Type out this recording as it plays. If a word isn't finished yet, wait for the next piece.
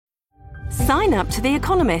Sign up to The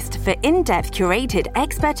Economist for in-depth curated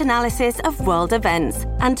expert analysis of world events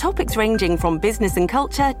and topics ranging from business and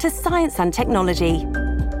culture to science and technology.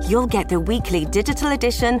 You'll get the weekly digital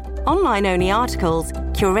edition, online-only articles,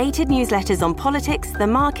 curated newsletters on politics, the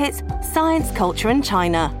markets, science, culture and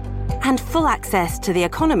China, and full access to The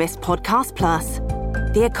Economist Podcast Plus.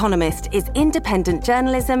 The Economist is independent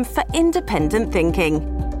journalism for independent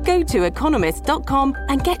thinking. Go to economist.com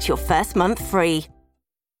and get your first month free.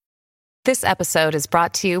 This episode is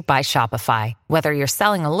brought to you by Shopify. Whether you're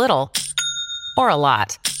selling a little or a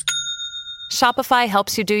lot, Shopify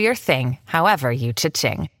helps you do your thing, however you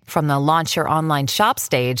cha-ching. From the launch your online shop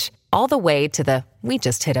stage, all the way to the we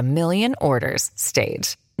just hit 1 million orders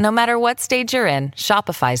stage. No matter what stage you're in,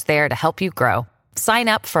 Shopify's there to help you grow. Sign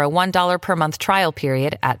up for a $1 per month trial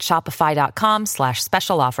period at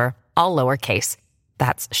shopify.com/special offer, all lowercase.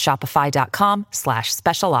 That's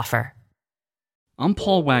shopify.com/special offer. I'm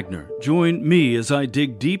Paul Wagner. Join me as I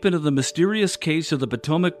dig deep into the mysterious case of the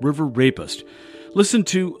Potomac River rapist. Listen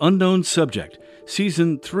to Unknown Subject,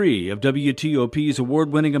 Season 3 of WTOP's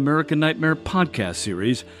award-winning American Nightmare podcast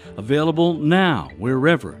series, available now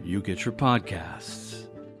wherever you get your podcasts.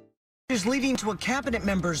 Is leading to a cabinet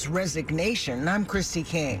member's resignation. I'm Christy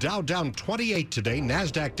King. Dow down 28 today,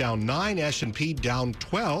 NASDAQ down 9, S&P down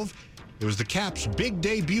 12. It was the Caps' big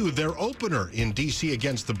debut, their opener in D.C.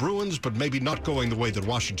 against the Bruins, but maybe not going the way that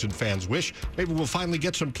Washington fans wish. Maybe we'll finally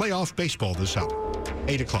get some playoff baseball this summer.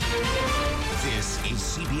 8 o'clock. This is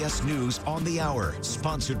CBS News on the Hour,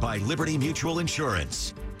 sponsored by Liberty Mutual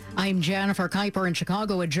Insurance. I'm Jennifer Kuiper. In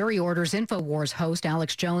Chicago. A jury orders InfoWars host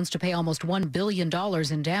Alex Jones to pay almost $1 billion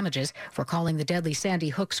in damages for calling the deadly Sandy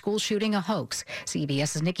Hook school shooting a hoax.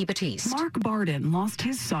 CBS's Nikki Batiste. Mark Barden lost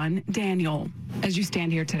his son, Daniel. As you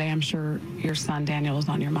stand here today, I'm sure your son, Daniel, is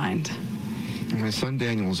on your mind. My son,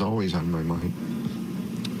 Daniel, is always on my mind.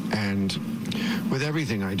 And with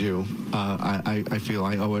everything I do, I feel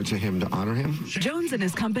I owe it to him to honor him. Jones and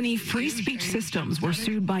his company, Free Speech Systems, were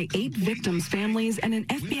sued by 8 victims' families and an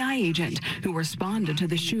FBI agent who responded to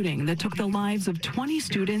the shooting that took the lives of 20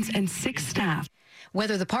 students and 6 staff.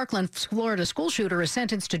 Whether the Parkland, Florida school shooter is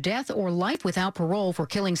sentenced to death or life without parole for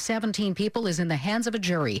killing 17 people is in the hands of a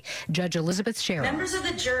jury. Judge Elizabeth Sherrill. Members of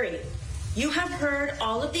the jury, you have heard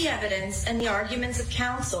all of the evidence and the arguments of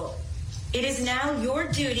counsel. It is now your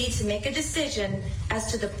duty to make a decision as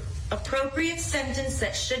to the appropriate sentence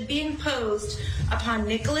that should be imposed upon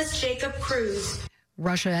Nicholas Jacob Cruz.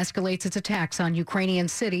 Russia escalates its attacks on Ukrainian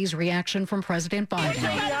cities. Reaction from President Biden.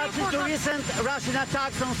 Reaction to recent Russian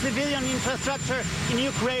attacks on civilian infrastructure in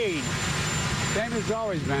Ukraine. Same as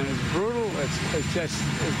always, man. It's brutal.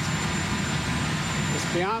 It's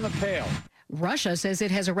beyond the pale. Russia says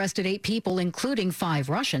it has arrested 8 people, including 5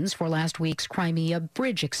 Russians, for last week's Crimea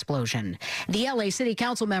bridge explosion. The L.A. City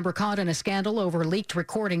Council member caught in a scandal over leaked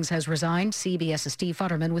recordings has resigned. CBS's Steve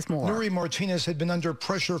Futterman with more. Nury Martinez had been under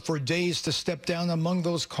pressure for days to step down. Among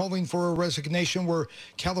those calling for a resignation were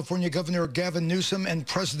California Governor Gavin Newsom and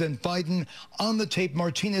President Biden. On the tape,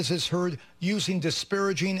 Martinez is heard using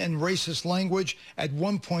disparaging and racist language. At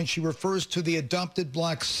one point, she refers to the adopted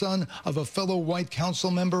black son of a fellow white council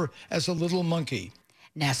member as a little monkey.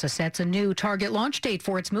 NASA sets a new target launch date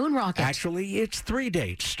for its moon rocket. Actually, it's 3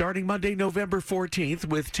 dates, starting Monday, November 14th,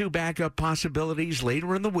 with 2 backup possibilities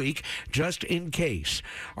later in the week, just in case.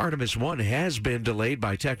 Artemis 1 has been delayed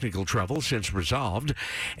by technical trouble since resolved,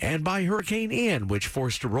 and by Hurricane Ian, which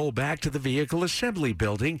forced to roll back to the vehicle assembly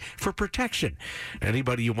building for protection.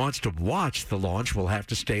 Anybody who wants to watch the launch will have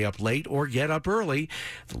to stay up late or get up early.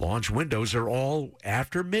 The launch windows are all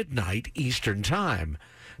after midnight Eastern Time.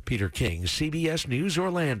 Peter King, CBS News,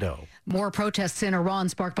 Orlando. More protests in Iran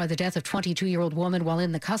sparked by the death of 22-year-old woman while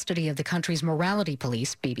in the custody of the country's morality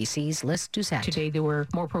police. BBC's Liz Doucette. Today there were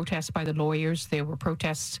more protests by the lawyers. There were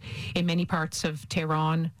protests in many parts of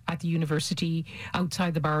Tehran, at the university,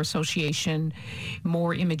 outside the Bar Association.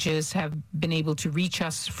 More images have been able to reach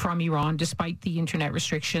us from Iran despite the internet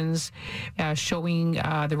restrictions, showing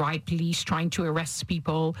the riot police trying to arrest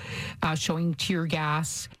people, showing tear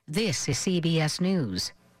gas. This is CBS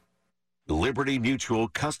News. Liberty Mutual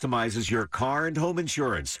customizes your car and home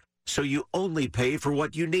insurance, so you only pay for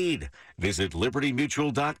what you need. Visit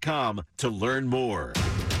libertymutual.com to learn more.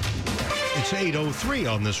 It's 8:03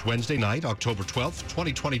 on this Wednesday night, October 12th,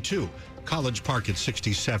 2022. College Park at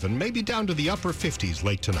 67, maybe down to the upper 50s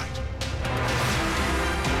late tonight.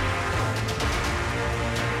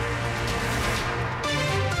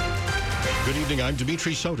 Good evening, I'm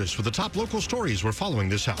Dimitri Sotis with the top local stories we're following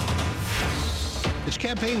this hour. It's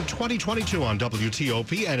Campaign 2022 on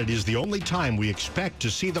WTOP, and it is the only time we expect to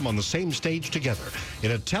see them on the same stage together. In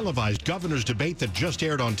a televised governor's debate that just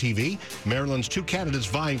aired on TV, Maryland's two candidates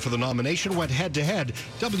vying for the nomination went head-to-head.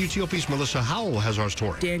 WTOP's Melissa Howell has our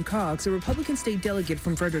story. Dan Cox, a Republican state delegate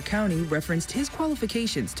from Frederick County, referenced his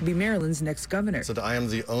qualifications to be Maryland's next governor. Said, I am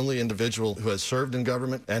the only individual who has served in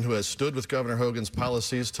government and who has stood with Governor Hogan's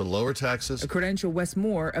policies to lower taxes. A credential Wes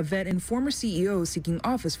Moore, a vet and former CEO seeking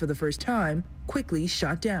office for the first time, quickly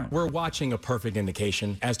shot down. We're watching a perfect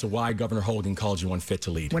indication as to why Governor Hogan called you unfit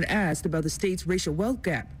to lead. When asked about the state's racial wealth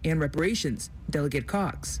gap and reparations, Delegate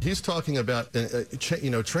Cox. He's talking about,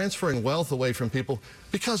 transferring wealth away from people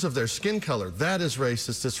because of their skin color. That is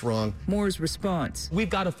racist. It's wrong. Moore's response. We've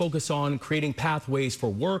got to focus on creating pathways for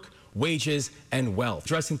work, wages, and wealth,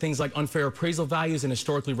 addressing things like unfair appraisal values in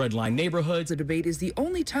historically redlined neighborhoods. The debate is the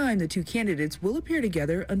only time the two candidates will appear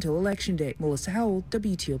together until Election Day. Melissa Howell,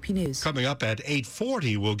 WTOP News. Coming up at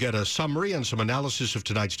 8:40, we'll get a summary and some analysis of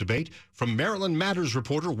tonight's debate from Maryland Matters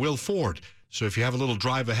reporter Will Ford. So if you have a little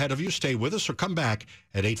drive ahead of you, stay with us or come back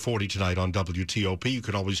at 8:40 tonight on WTOP. You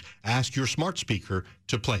can always ask your smart speaker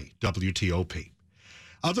to play WTOP.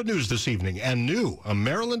 Other news this evening, and new, a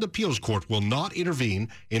Maryland appeals court will not intervene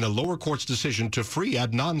in a lower court's decision to free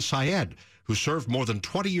Adnan Syed, who served more than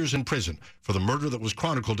 20 years in prison for the murder that was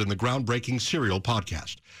chronicled in the groundbreaking Serial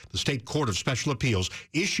podcast. The State Court of Special Appeals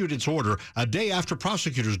issued its order a day after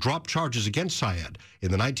prosecutors dropped charges against Syed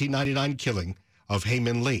in the 1999 killing of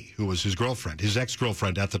Heyman Lee, who was his girlfriend, his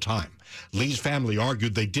ex-girlfriend at the time. Lee's family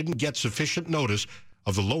argued they didn't get sufficient notice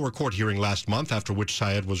of the lower court hearing last month, after which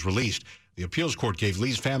Syed was released. The appeals court gave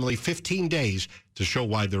Lee's family 15 days to show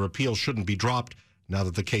why their appeal shouldn't be dropped now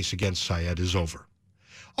that the case against Syed is over.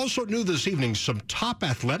 Also new this evening, some top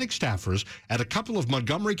athletic staffers at a couple of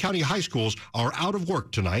Montgomery County high schools are out of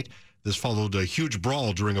work tonight. This followed a huge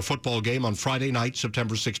brawl during a football game on Friday night,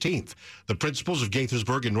 September 16th. The principals of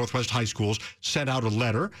Gaithersburg and Northwest High Schools sent out a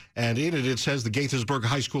letter, and in it says the Gaithersburg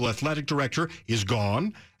High School athletic director is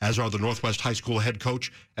gone, as are the Northwest High School head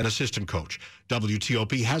coach and assistant coach.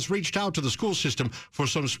 WTOP has reached out to the school system for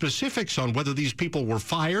some specifics on whether these people were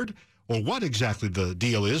fired or what exactly the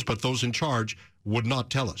deal is, but those in charge would not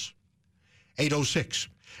tell us. 8:06.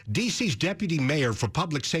 D.C.'s deputy mayor for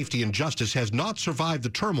public safety and justice has not survived the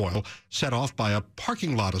turmoil set off by a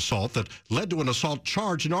parking lot assault that led to an assault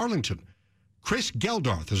charge in Arlington. Chris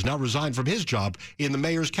Geldarth has now resigned from his job in the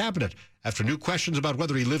mayor's cabinet after new questions about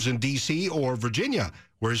whether he lives in D.C. or Virginia,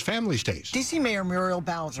 where his family stays. D.C. Mayor Muriel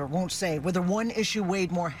Bowser won't say whether one issue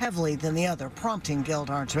weighed more heavily than the other, prompting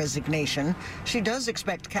Geldarth's resignation. She does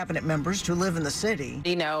expect cabinet members to live in the city.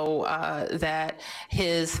 You know that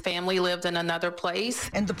his family lived in another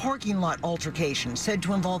place. And the parking lot altercation said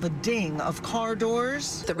to involve a ding of car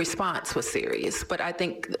doors. The response was serious, but I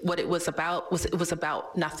think what it was about was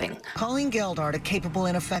about nothing. Calling Geldarth a capable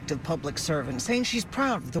and effective public servant, saying she's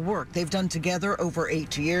proud of the work they've done together over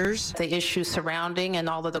 8 years. The issues surrounding and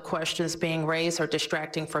all of the questions being raised are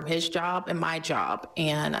distracting from his job and my job,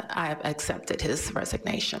 and I've accepted his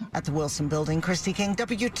resignation. At the Wilson Building, Christy King,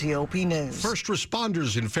 WTOP News. First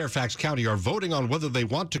responders in Fairfax County are voting on whether they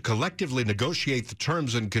want to collectively negotiate the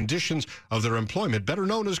terms and conditions of their employment, better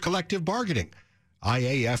known as collective bargaining.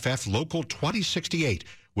 IAFF Local 2068,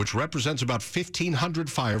 which represents about 1,500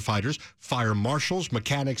 firefighters, fire marshals,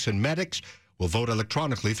 mechanics, and medics, will vote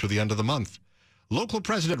electronically through the end of the month. Local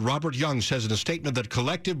President Robert Young says in a statement that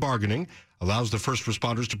collective bargaining allows the first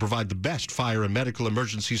responders to provide the best fire and medical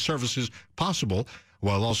emergency services possible,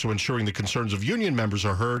 while also ensuring the concerns of union members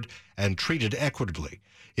are heard and treated equitably.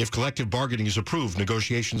 If collective bargaining is approved,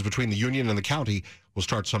 negotiations between the union and the county will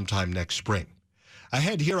start sometime next spring.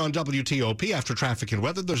 Ahead here on WTOP, after traffic and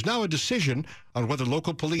weather, there's now a decision on whether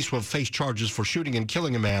local police will face charges for shooting and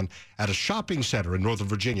killing a man at a shopping center in Northern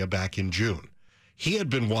Virginia back in June. He had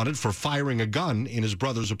been wanted for firing a gun in his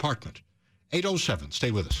brother's apartment. 8:07,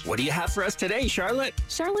 stay with us. What do you have for us today, Charlotte?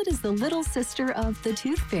 Charlotte is the little sister of the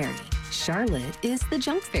Tooth Fairy. Charlotte is the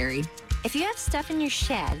Junk Fairy. If you have stuff in your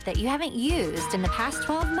shed that you haven't used in the past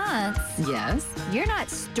 12 months, yes, you're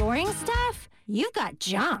not storing stuff, you've got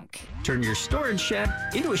junk. Turn your storage shed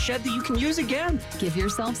into a shed that you can use again. Give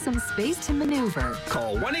yourself some space to maneuver.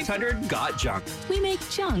 Call 1-800-GOT-JUNK. We make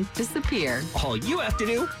junk disappear. All you have to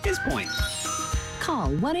do is point. Call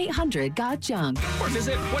 1-800-GOT-JUNK or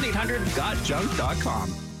visit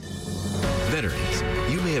 1-800-GOT-JUNK.com. Veterans,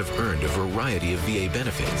 you may have earned a variety of VA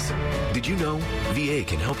benefits. Did you know VA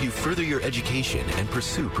can help you further your education and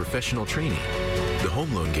pursue professional training? The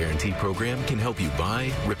Home Loan Guarantee Program can help you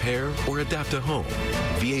buy, repair, or adapt a home.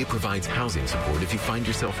 VA provides housing support if you find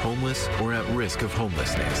yourself homeless or at risk of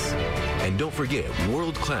homelessness. And don't forget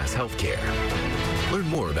world-class health care. Learn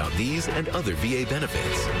more about these and other VA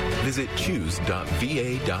benefits. Visit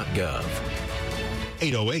choose.va.gov.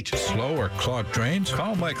 808. Slow or clogged drains?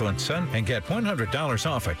 Call Michael & Son and get $100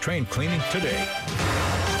 off a drain cleaning today.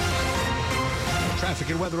 Traffic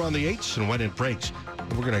and weather on the 8s and when it breaks.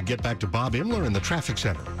 We're going to get back to Bob Imler in the traffic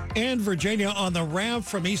center. And Virginia, on the ramp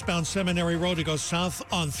from eastbound Seminary Road to go south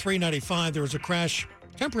on 395, there was a crash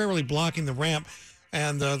temporarily blocking the ramp,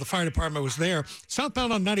 and the fire department was there.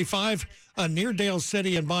 Southbound on 95 near Dale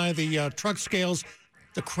City and by the truck scales,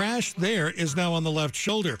 the crash there is now on the left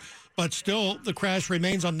shoulder. But still, the crash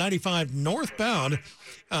remains on 95 northbound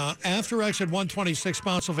after exit 126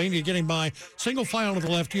 Spotsylvania, getting by single file to the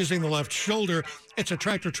left using the left shoulder. It's a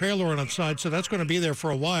tractor trailer on its side, so that's going to be there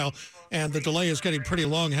for a while. And the delay is getting pretty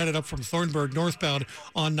long, headed up from Thornburg northbound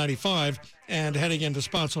on 95 and heading into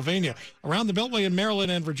Spotsylvania. Around the Beltway in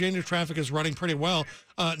Maryland and Virginia, traffic is running pretty well.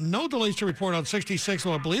 No delays to report on 66,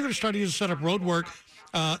 though I believe they're starting to set up road work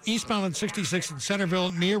eastbound on 66 in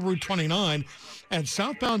Centerville near Route 29, and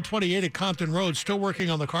southbound 28 at Compton Road, still working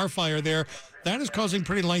on the car fire there. That is causing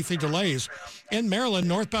pretty lengthy delays. In Maryland,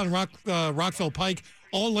 northbound Rockville Pike,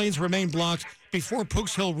 all lanes remain blocked before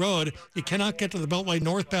Pooks Hill Road. You cannot get to the Beltway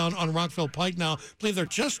northbound on Rockville Pike now. I believe they're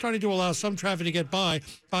just starting to allow some traffic to get by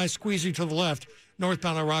squeezing to the left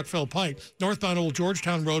northbound on Rockville Pike. Northbound Old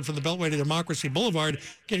Georgetown Road from the Beltway to Democracy Boulevard,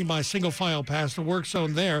 getting by single file past the work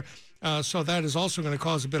zone there. So that is also going to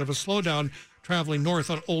cause a bit of a slowdown traveling north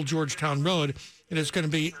on Old Georgetown Road. It is going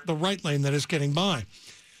to be the right lane that is getting by.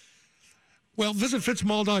 Well, visit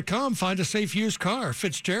fitzmall.com. Find a safe used car.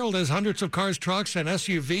 Fitzgerald has hundreds of cars, trucks, and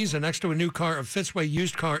SUVs, and next to a new car, a Fitzway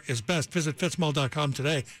used car is best. Visit fitzmall.com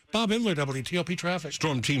today. Bob Imler, WTOP Traffic.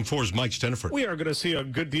 Storm Team 4's Mike Stenford. We are going to see a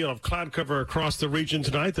good deal of cloud cover across the region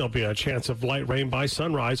tonight. There'll be a chance of light rain by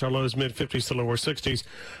sunrise. Our low is mid-50s to lower 60s.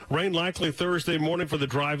 Rain likely Thursday morning for the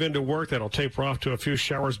drive into work. That'll taper off to a few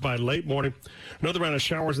showers by late morning. Another round of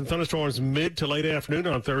showers and thunderstorms mid to late afternoon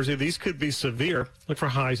on Thursday. These could be severe. Look for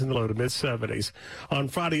highs in the low to mid-70s. On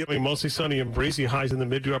Friday, it'll be mostly sunny and breezy, highs in the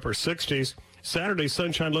mid to upper 60s. Saturday,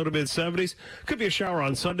 sunshine, low to mid-70s. Could be a shower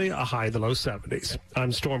on Sunday, a high in the low 70s.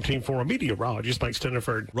 I'm Storm Team 4 meteorologist Mike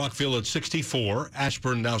Stenford. Rockville at 64,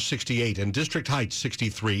 Ashburn now 68, and District Heights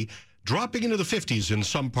 63, dropping into the 50s in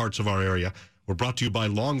some parts of our area. We're brought to you by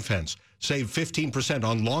Long Fence. Save 15%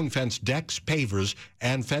 on Long Fence decks, pavers,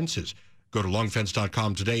 and fences. Go to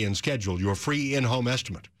longfence.com today and schedule your free in-home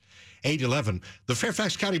estimate. 811, the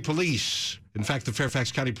Fairfax County Police, in fact, the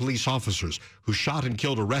Fairfax County Police officers who shot and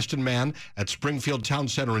killed a Reston man at Springfield Town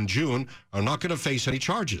Center in June are not going to face any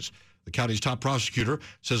charges. The county's top prosecutor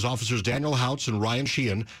says officers Daniel Houts and Ryan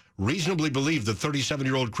Sheehan reasonably believe that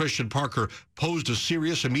 37-year-old Christian Parker posed a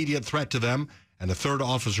serious immediate threat to them and a third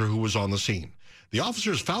officer who was on the scene. The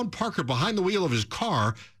officers found Parker behind the wheel of his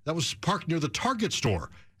car that was parked near the Target store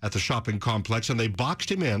at the shopping complex, and they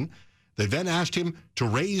boxed him in. They then asked him to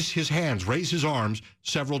raise his hands, raise his arms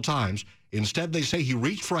several times. Instead, they say he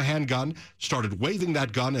reached for a handgun, started waving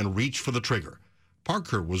that gun, and reached for the trigger.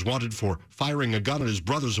 Parker was wanted for firing a gun at his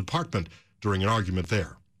brother's apartment during an argument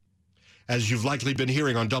there. As you've likely been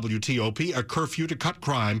hearing on WTOP, a curfew to cut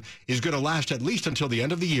crime is going to last at least until the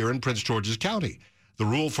end of the year in Prince George's County. The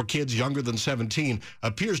rule for kids younger than 17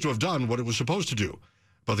 appears to have done what it was supposed to do.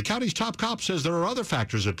 But the county's top cop says there are other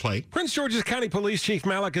factors at play. Prince George's County Police Chief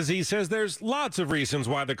Malik Aziz says there's lots of reasons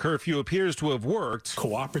why the curfew appears to have worked.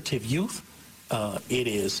 Cooperative youth. It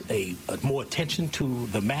is a more attention to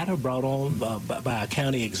the matter brought on by a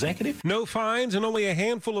county executive. No fines and only a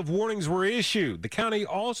handful of warnings were issued. The county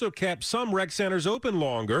also kept some rec centers open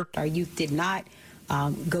longer. Our youth did not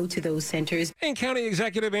go to those centers. And County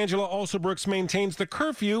Executive Angela Alsobrooks maintains the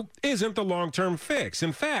curfew isn't the long-term fix.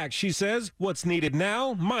 In fact, she says what's needed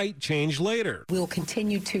now might change later. We'll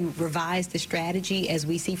continue to revise the strategy as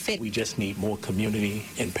we see fit. We just need more community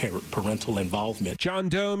and parental involvement. John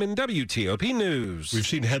Dome in WTOP News. We've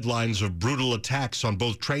seen headlines of brutal attacks on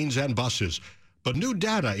both trains and buses, but new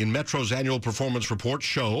data in Metro's annual performance report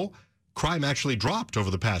show crime actually dropped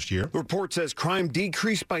over the past year. The report says crime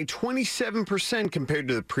decreased by 27% compared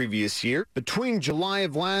to the previous year. Between July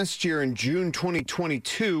of last year and June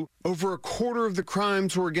 2022, over a quarter of the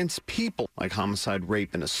crimes were against people, like homicide,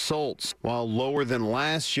 rape, and assaults. While lower than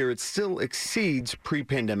last year, it still exceeds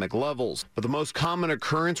pre-pandemic levels. But the most common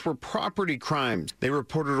occurrence were property crimes. They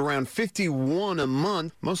reported around 51 a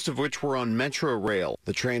month, most of which were on Metro Rail.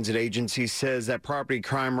 The transit agency says that property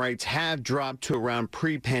crime rates have dropped to around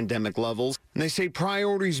pre-pandemic levels. And they say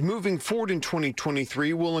priorities moving forward in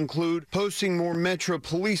 2023 will include posting more Metro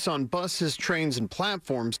police on buses, trains, and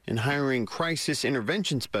platforms, and hiring crisis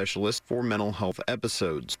intervention specialists specialist for mental health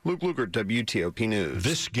episodes. Luke Luger, WTOP News.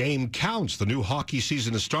 This game counts. The new hockey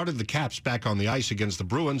season has started. The Caps back on the ice against the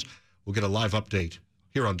Bruins. We'll get a live update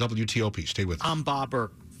here on WTOP. Stay with us. I'm Bob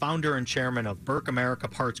Burke, founder and chairman of Burke America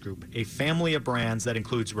Parts Group, a family of brands that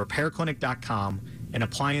includes RepairClinic.com, an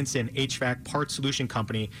appliance and HVAC parts solution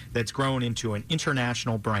company that's grown into an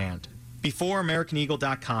international brand. Before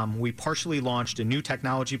AmericanEagle.com, we partially launched a new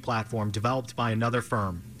technology platform developed by another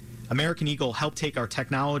firm. American Eagle helped take our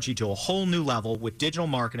technology to a whole new level with digital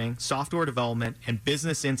marketing, software development, and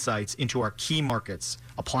business insights into our key markets,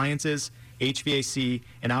 appliances, HVAC,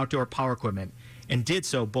 and outdoor power equipment, and did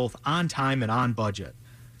so both on time and on budget.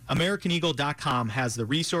 AmericanEagle.com has the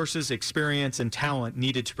resources, experience, and talent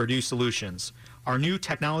needed to produce solutions. Our new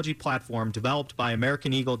technology platform, developed by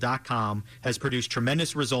AmericanEagle.com, has produced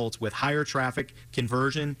tremendous results with higher traffic,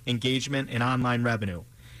 conversion, engagement, and online revenue.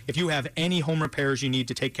 If you have any home repairs you need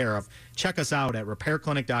to take care of, check us out at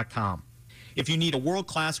RepairClinic.com. If you need a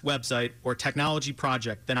world-class website or technology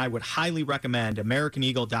project, then I would highly recommend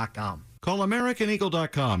AmericanEagle.com. Call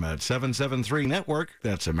AmericanEagle.com at 773-NETWORK.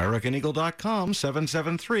 That's AmericanEagle.com,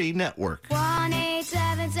 773-NETWORK.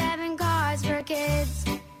 1-877 Cars for Kids.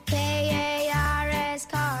 KARS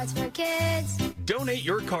Cars for Kids. Donate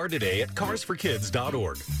your car today at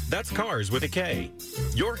carsforkids.org. That's cars with a K.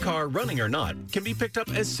 Your car, running or not, can be picked up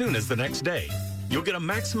as soon as the next day. You'll get a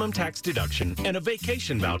maximum tax deduction and a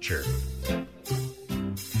vacation voucher.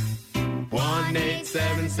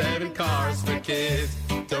 1-877 Cars for Kids.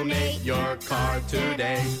 Donate your car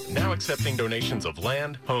today. Now accepting donations of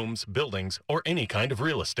land, homes, buildings, or any kind of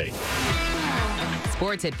real estate.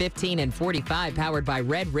 Sports at 15 and 45, powered by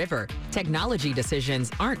Red River. Technology decisions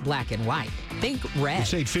aren't black and white. Think red.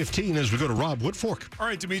 It's 8:15 as we go to Rob Woodfork. All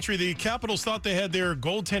right, Dimitri, the Capitals thought they had their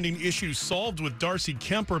goaltending issues solved with Darcy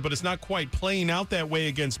Kemper, but it's not quite playing out that way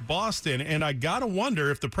against Boston. And I got to wonder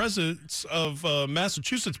if the presence of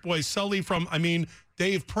Massachusetts boy Sully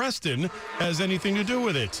Dave Preston has anything to do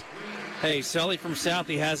with it. Hey, Sully from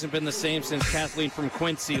Southie hasn't been the same since Kathleen from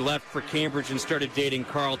Quincy left for Cambridge and started dating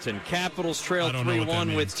Carlton. Capitals trail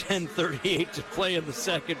 3-1 with 10:38 to play in the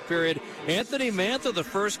second period. Anthony Mantha, the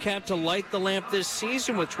first Cap to light the lamp this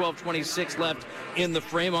season with 12:26 left in the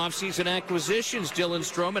frame. Offseason acquisitions, Dylan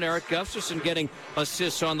Strome and Eric Gustafson getting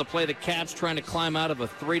assists on the play. The Caps trying to climb out of a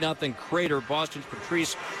 3-0 crater. Boston's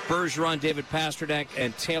Patrice Bergeron, David Pastrnak,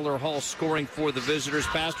 and Taylor Hall scoring for the visitors.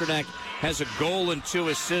 Pastrnak has a goal and 2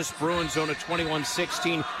 assists. Bruins own a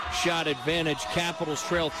 21-16 shot advantage. Capitals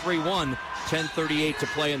trail 3-1, 10:38 to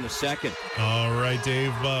play in the second. All right,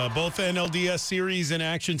 Dave. Both NLDS series in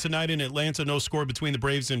action tonight in Atlanta. No score between the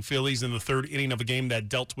Braves and Phillies in the third inning of a game that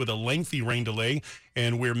dealt with a lengthy rain delay.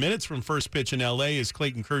 And we're minutes from first pitch in L.A. as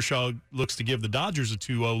Clayton Kershaw looks to give the Dodgers a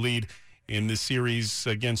 2-0 lead in this series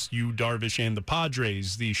against Yu Darvish and the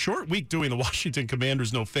Padres. The short week doing the Washington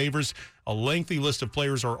Commanders no favors. A lengthy list of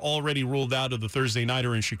players are already ruled out of the Thursday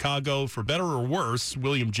nighter in Chicago. For better or worse,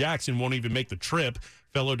 William Jackson won't even make the trip.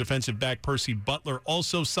 Fellow defensive back Percy Butler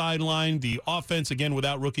also sidelined. The offense, again,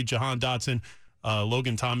 without rookie Jahan Dotson,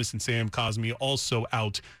 Logan Thomas, and Sam Cosmi also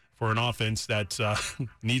out for an offense that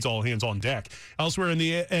needs all hands on deck. Elsewhere in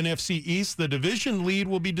the NFC East, the division lead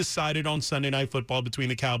will be decided on Sunday Night Football between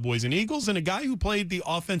the Cowboys and Eagles. And a guy who played the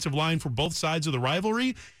offensive line for both sides of the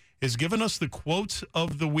rivalry has given us the quote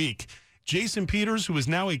of the week. Jason Peters, who is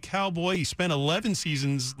now a Cowboy, he spent 11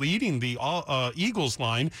 seasons leading the Eagles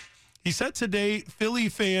line. He said today, Philly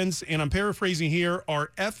fans, and I'm paraphrasing here,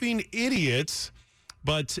 are effing idiots.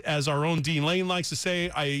 But as our own Dean Lane likes to say,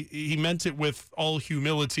 he meant it with all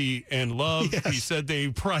humility and love. Yes. He said they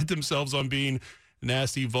pride themselves on being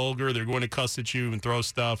nasty, vulgar. They're going to cuss at you and throw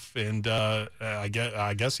stuff. And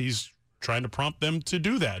I guess he's trying to prompt them to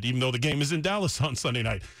do that, even though the game is in Dallas on Sunday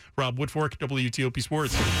night. Rob Woodfork, WTOP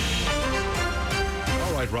Sports.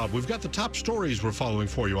 All right, Rob, we've got the top stories we're following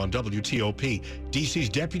for you on WTOP. D.C.'s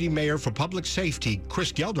Deputy Mayor for Public Safety,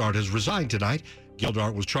 Chris Geldart, has resigned tonight.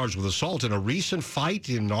 Geldart was charged with assault in a recent fight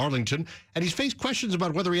in Arlington, and he's faced questions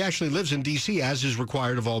about whether he actually lives in D.C., as is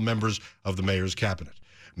required of all members of the mayor's cabinet.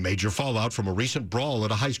 Major fallout from a recent brawl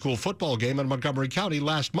at a high school football game in Montgomery County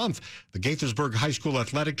last month. The Gaithersburg High School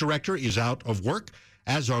athletic director is out of work,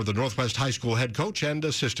 as are the Northwest High School head coach and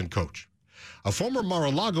assistant coach. A former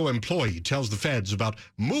Mar-a-Lago employee tells the feds about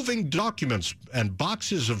moving documents and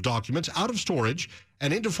boxes of documents out of storage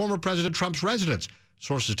and into former President Trump's residence.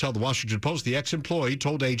 Sources tell the Washington Post the ex-employee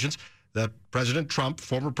told agents that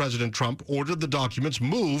former President Trump, ordered the documents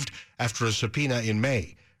moved after a subpoena in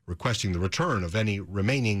May, requesting the return of any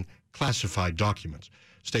remaining classified documents.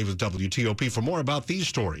 Stay with WTOP for more about these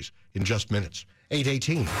stories in just minutes.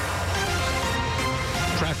 8:18.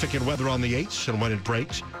 Traffic Traffic and weather on the 8s and when it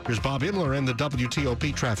breaks. Here's Bob Imler in the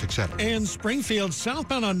WTOP Traffic Center. In Springfield,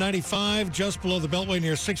 southbound on 95, just below the Beltway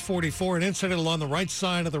near 644, an incident along the right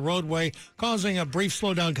side of the roadway, causing a brief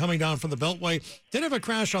slowdown coming down from the Beltway. Did have a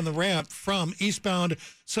crash on the ramp from eastbound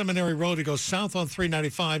Seminary Road to go south on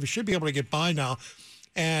 395. You should be able to get by now.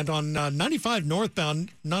 And on 95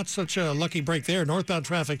 northbound, not such a lucky break there. Northbound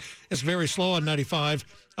traffic is very slow on 95,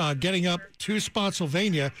 getting up to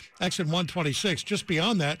Spotsylvania, exit 126. Just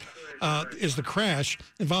beyond that is the crash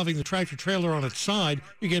involving the tractor trailer on its side.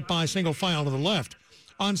 You get by single file to the left.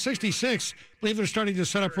 On 66, I believe they're starting to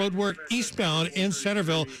set up road work eastbound in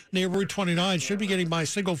Centerville near Route 29. Should be getting by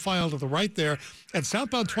single file to the right there. And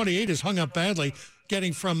southbound 28 is hung up badly,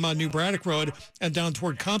 getting from New Braddock Road and down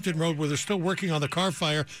toward Compton Road, where they're still working on the car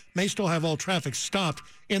fire. May still have all traffic stopped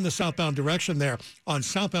in the southbound direction there on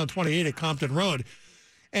southbound 28 at Compton Road.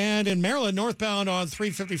 And in Maryland, northbound on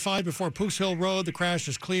 355 before Poos Hill Road, the crash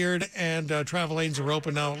is cleared and travel lanes are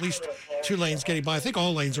open now. At least 2 lanes getting by. I think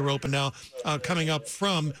all lanes are open now. Coming up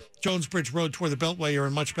from Jonesbridge Road toward the Beltway, you're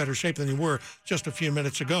in much better shape than you were just a few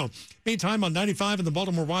minutes ago. Meantime, on 95 and the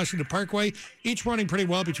Baltimore-Washington Parkway, each running pretty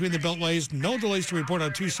well between the Beltways. No delays to report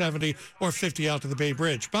on 270 or 50 out to the Bay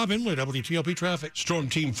Bridge. Bob Imler, WTOP Traffic. Storm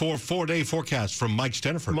Team 4 4-day forecast from Mike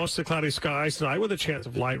Steniford. Mostly cloudy skies tonight with a chance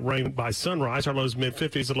of light rain by sunrise. Our lows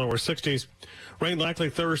mid-50s and lower 60s. Rain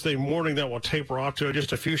likely Thursday morning. That will taper off to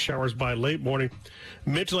just a few showers by late morning.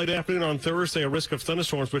 Mid to late afternoon on Thursday, a risk of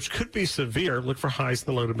thunderstorms, which could be severe. Look for highs in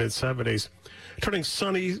the low to mid-70s. Turning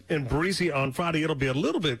sunny and breezy on Friday. It'll be a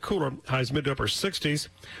little bit cooler. Highs mid to upper 60s.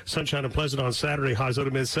 Sunshine and pleasant on Saturday. Highs low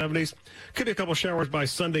to mid-70s. Could be a couple showers by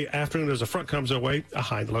Sunday afternoon as a front comes our way. A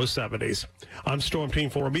high in the low 70s. I'm Storm Team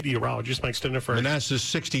 4 meteorologist Mike Steniford. Manassas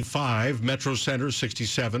 65, Metro Center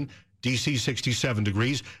 67. D.C. 67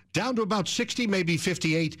 degrees, down to about 60, maybe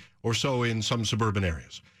 58 or so in some suburban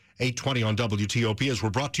areas. 8:20 on WTOP as we're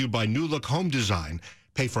brought to you by New Look Home Design.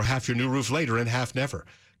 Pay for half your new roof later and half never.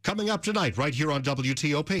 Coming up tonight right here on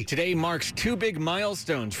WTOP. Today marks 2 big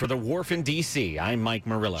milestones for the Wharf in D.C. I'm Mike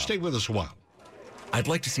Murillo. Stay with us a while. I'd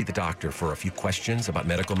like to see the doctor for a few questions about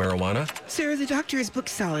medical marijuana. Sir, the doctor is booked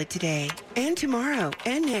solid today and tomorrow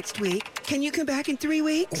and next week. Can you come back in 3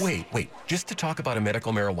 weeks? Wait. Just to talk about a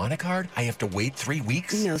medical marijuana card, I have to wait 3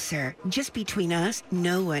 weeks? No, sir. Just between us,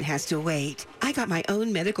 no one has to wait. I got my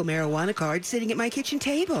own medical marijuana card sitting at my kitchen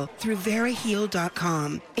table through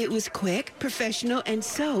VeriHeal.com. It was quick, professional, and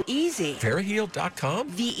so easy.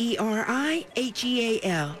 VeriHeal.com?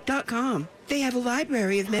 VeriHeal.com. They have a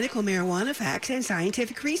library of medical marijuana facts and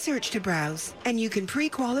scientific research to browse. And you can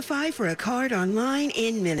pre-qualify for a card online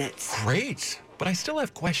in minutes. Great. But I still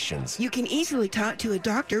have questions. You can easily talk to a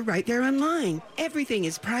doctor right there online. Everything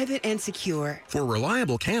is private and secure. For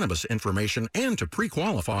reliable cannabis information and to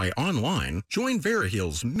pre-qualify online, join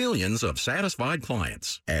VeriHeal's millions of satisfied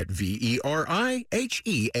clients at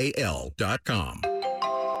VeriHeal.com.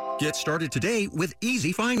 Get started today with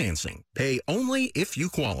easy financing. Pay only if you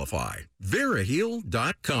qualify.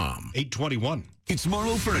 VeriHeal.com. 8:21. It's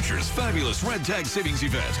Marlowe Furniture's fabulous Red Tag Savings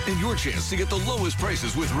event and your chance to get the lowest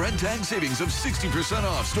prices with Red Tag savings of 60%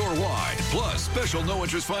 off store-wide, plus special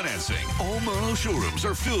no-interest financing. All Marlowe showrooms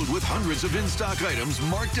are filled with hundreds of in-stock items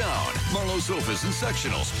marked down. Marlowe sofas and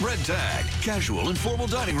sectionals, Red Tag. Casual and formal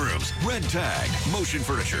dining rooms, Red Tag. Motion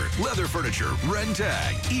furniture, leather furniture, Red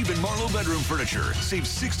Tag. Even Marlowe bedroom furniture. Save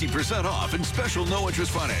 60% off and special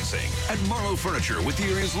no-interest financing. At Marlowe Furniture with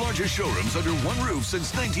the area's largest showrooms under one roof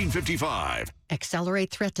since 1955. Accelerate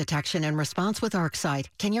threat detection and response with ArcSight.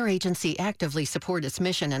 Can your agency actively support its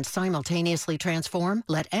mission and simultaneously transform?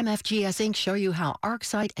 Let MFGS Inc. show you how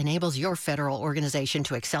ArcSight enables your federal organization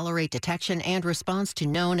to accelerate detection and response to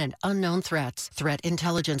known and unknown threats. Threat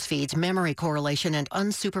intelligence feeds, memory correlation, and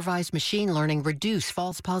unsupervised machine learning reduce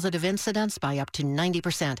false positive incidents by up to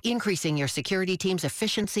 90%, increasing your security team's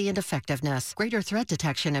efficiency and effectiveness. Greater threat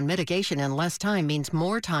detection and mitigation in less time means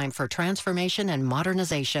more time for transformation and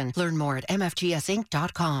modernization. Learn more at MFGS.com.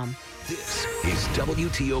 This is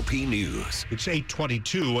WTOP News. It's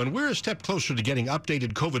 8:22, and we're a step closer to getting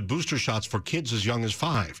updated COVID booster shots for kids as young as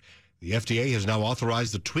 5. The FDA has now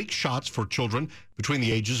authorized the tweaked shots for children between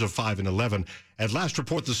the ages of 5 and 11. At last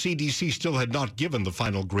report, the CDC still had not given the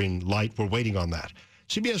final green light. We're waiting on that.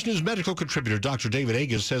 CBS News medical contributor Dr. David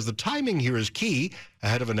Agus says the timing here is key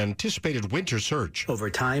ahead of an anticipated winter surge. Over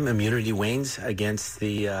time, immunity wanes against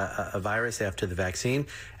the virus after the vaccine,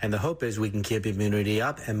 and the hope is we can keep immunity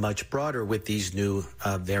up and much broader with these new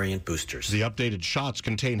variant boosters. The updated shots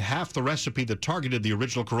contain half the recipe that targeted the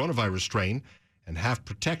original coronavirus strain and half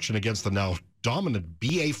protection against the now dominant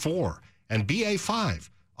BA4 and BA5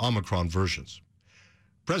 Omicron versions.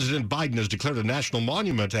 President Biden has declared a national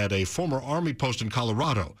monument at a former Army post in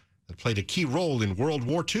Colorado that played a key role in World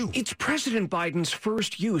War II. It's President Biden's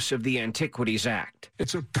first use of the Antiquities Act.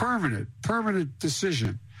 It's a permanent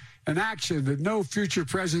decision, an action that no future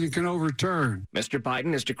president can overturn. Mr.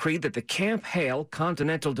 Biden has decreed that the Camp Hale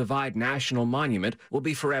Continental Divide National Monument will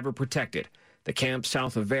be forever protected. The camp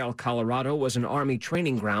south of Vail, Colorado, was an Army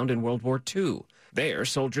training ground in World War II. There,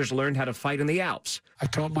 soldiers learned how to fight in the Alps. I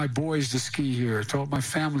taught my boys to ski here. I taught my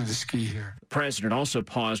family to ski here. The president also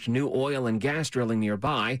paused new oil and gas drilling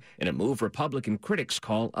nearby in a move Republican critics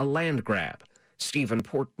call a land grab. Stephen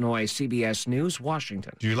Portnoy, CBS News,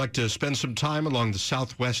 Washington. Do you like to spend some time along the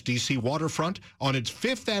southwest D.C. waterfront? On its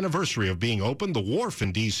 5th anniversary of being opened, the Wharf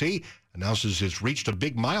in D.C. announces it's reached a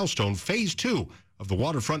big milestone. Phase 2 of the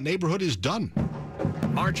waterfront neighborhood is done.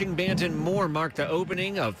 Marching band and more mark the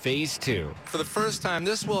opening of Phase 2. For the first time,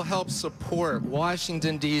 this will help support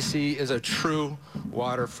Washington, D.C. as a true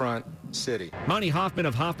waterfront city. Monty Hoffman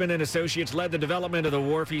of Hoffman & Associates led the development of the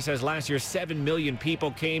Wharf. He says last year 7 million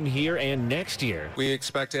people came here, and next year we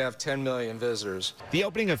expect to have 10 million visitors. The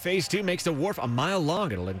opening of Phase 2 makes the Wharf a mile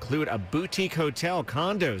long. It'll include a boutique hotel,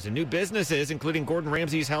 condos, and new businesses, including Gordon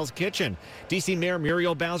Ramsay's Hell's Kitchen. D.C. Mayor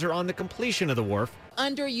Muriel Bowser on the completion of the Wharf.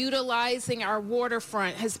 Underutilizing our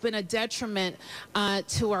waterfront has been a detriment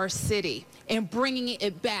to our city, and bringing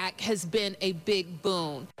it back has been a big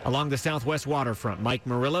boon. Along the southwest waterfront, Mike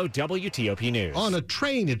Murillo, WTOP News. On a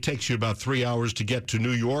train, it takes you about 3 hours to get to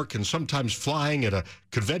New York, and sometimes flying at a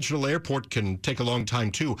conventional airport can take a long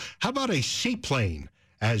time, too. How about a seaplane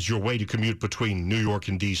as your way to commute between New York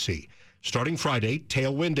and D.C.? Starting Friday,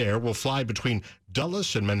 Tailwind Air will fly between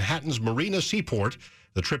Dulles and Manhattan's Marina Seaport.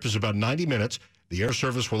 The trip is about 90 minutes. The air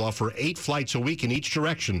service will offer 8 flights a week in each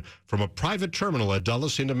direction from a private terminal at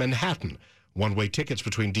Dulles into Manhattan. One-way tickets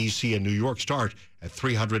between D.C. and New York start at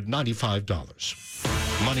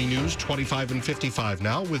 $395. Money News 25 and 55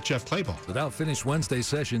 now with Jeff Clabaugh. The Dow finished Wednesday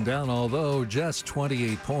session down, although just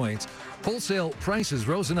 28 points. Wholesale prices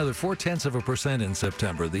rose another 0.4% in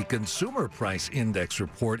September. The Consumer Price Index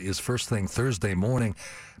report is first thing Thursday morning.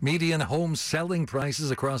 Median home selling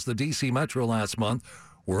prices across the D.C. metro last month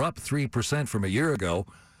were up 3% from a year ago,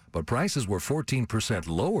 but prices were 14%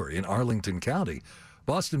 lower in Arlington County.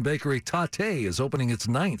 Boston bakery Tate is opening its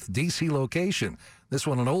 9th D.C. location, this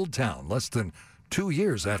one in Old Town, less than 2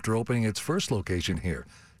 years after opening its first location here.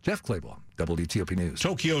 Jeff Clabaugh, WTOP News.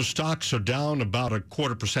 Tokyo stocks are down about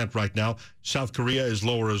 0.25% right now. South Korea is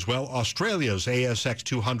lower as well. Australia's ASX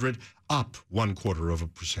 200 up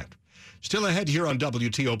 0.25%. Still ahead here on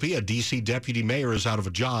WTOP, a D.C. deputy mayor is out of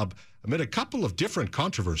a job amid a couple of different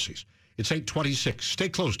controversies. It's 8:26. Stay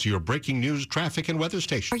close to your breaking news, traffic, and weather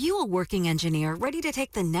station. Are you a working engineer ready to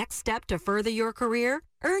take the next step to further your career?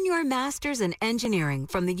 Earn your master's in engineering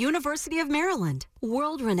from the University of Maryland.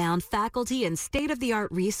 World-renowned faculty and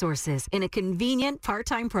state-of-the-art resources in a convenient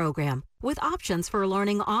part-time program with options for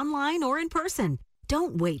learning online or in person.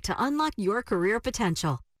 Don't wait to unlock your career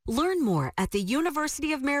potential. Learn more at the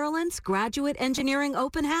University of Maryland's Graduate Engineering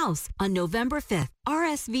Open House on November 5th.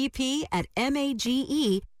 RSVP at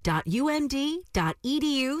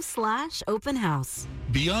mage.umd.edu/open house.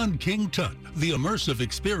 Beyond King Tut, the immersive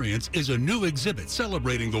experience is a new exhibit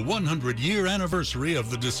celebrating the 100-year anniversary of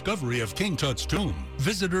the discovery of King Tut's tomb.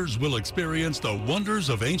 Visitors will experience the wonders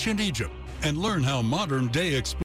of ancient Egypt and learn how modern-day